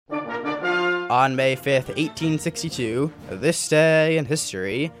On May 5th, 1862, this day in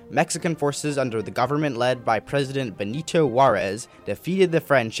history, Mexican forces under the government led by President Benito Juarez defeated the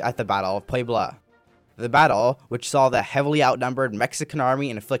French at the Battle of Puebla. The battle, which saw the heavily outnumbered Mexican army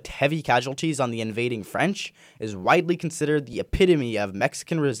inflict heavy casualties on the invading French, is widely considered the epitome of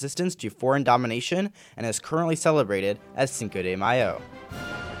Mexican resistance to foreign domination and is currently celebrated as Cinco de Mayo.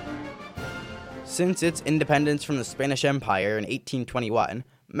 Since its independence from the Spanish Empire in 1821,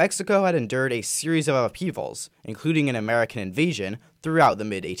 Mexico had endured a series of upheavals, including an American invasion, throughout the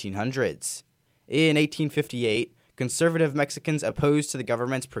mid-1800s. In 1858, conservative Mexicans opposed to the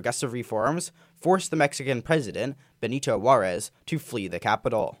government's progressive reforms forced the Mexican president, Benito Juarez, to flee the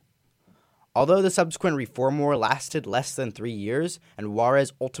capital. Although the subsequent reform war lasted less than 3 years and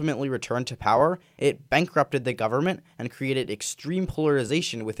Juarez ultimately returned to power, it bankrupted the government and created extreme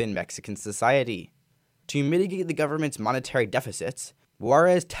polarization within Mexican society. To mitigate the government's monetary deficits,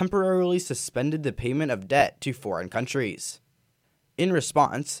 Juarez temporarily suspended the payment of debt to foreign countries. In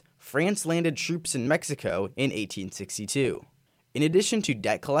response, France landed troops in Mexico in 1862. In addition to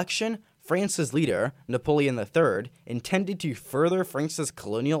debt collection, France's leader, Napoleon III, intended to further France's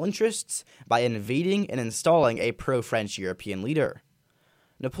colonial interests by invading and installing a pro-French European leader.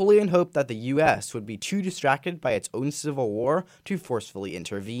 Napoleon hoped that the U.S. would be too distracted by its own civil war to forcefully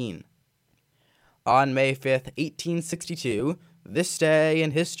intervene. On May 5th, 1862, this day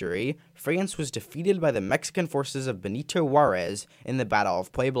in history, France was defeated by the Mexican forces of Benito Juarez in the Battle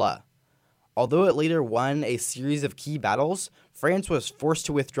of Puebla. Although it later won a series of key battles, France was forced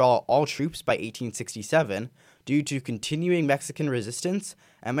to withdraw all troops by 1867 due to continuing Mexican resistance,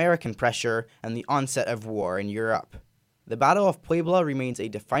 American pressure, and the onset of war in Europe. The Battle of Puebla remains a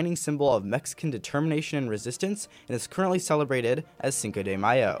defining symbol of Mexican determination and resistance and is currently celebrated as Cinco de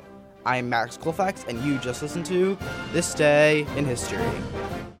Mayo. I'm Max Colfax, and you just listened to This Day in History.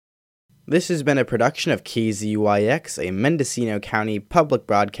 This has been a production of KZYX, a Mendocino County public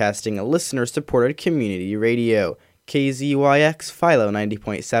broadcasting, listener-supported community radio. KZYX, Philo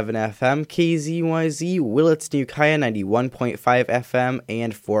 90.7 FM, KZYZ, Willits, New Kaya 91.5 FM,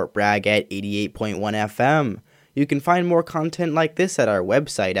 and Fort Bragg at 88.1 FM. You can find more content like this at our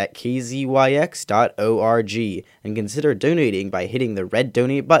website at kzyx.org, and consider donating by hitting the red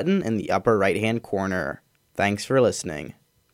donate button in the upper right-hand corner. Thanks for listening.